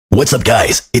What's up,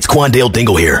 guys? It's Quandale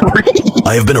Dingle here.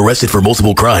 I have been arrested for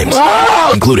multiple crimes,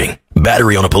 including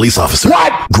battery on a police officer,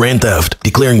 grand theft,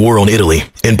 declaring war on Italy,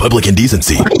 and public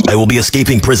indecency. I will be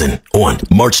escaping prison on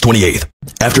March 28th.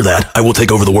 After that, I will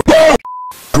take over the world.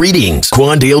 Greetings,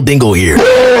 Quandale Dingle here.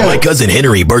 My cousin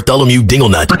Henry Bartholomew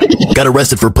Dinglenut got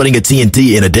arrested for putting a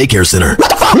TNT in a daycare center.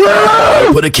 I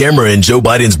put a camera in Joe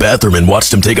Biden's bathroom and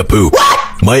watched him take a poop.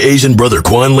 My Asian brother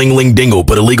Quan Ling Ling Dingle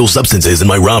put illegal substances in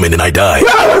my ramen and I died.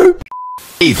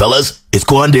 Hey fellas, it's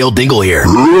Quandale Dingle here.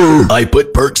 I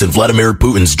put perks in Vladimir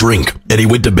Putin's drink and he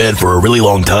went to bed for a really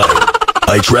long time.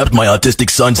 I trapped my autistic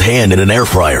son's hand in an air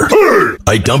fryer.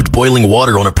 I dumped boiling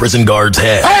water on a prison guard's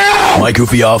head. My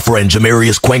goofy off friend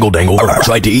Jamarius Quangledangle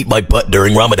tried to eat my butt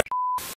during Ramadan.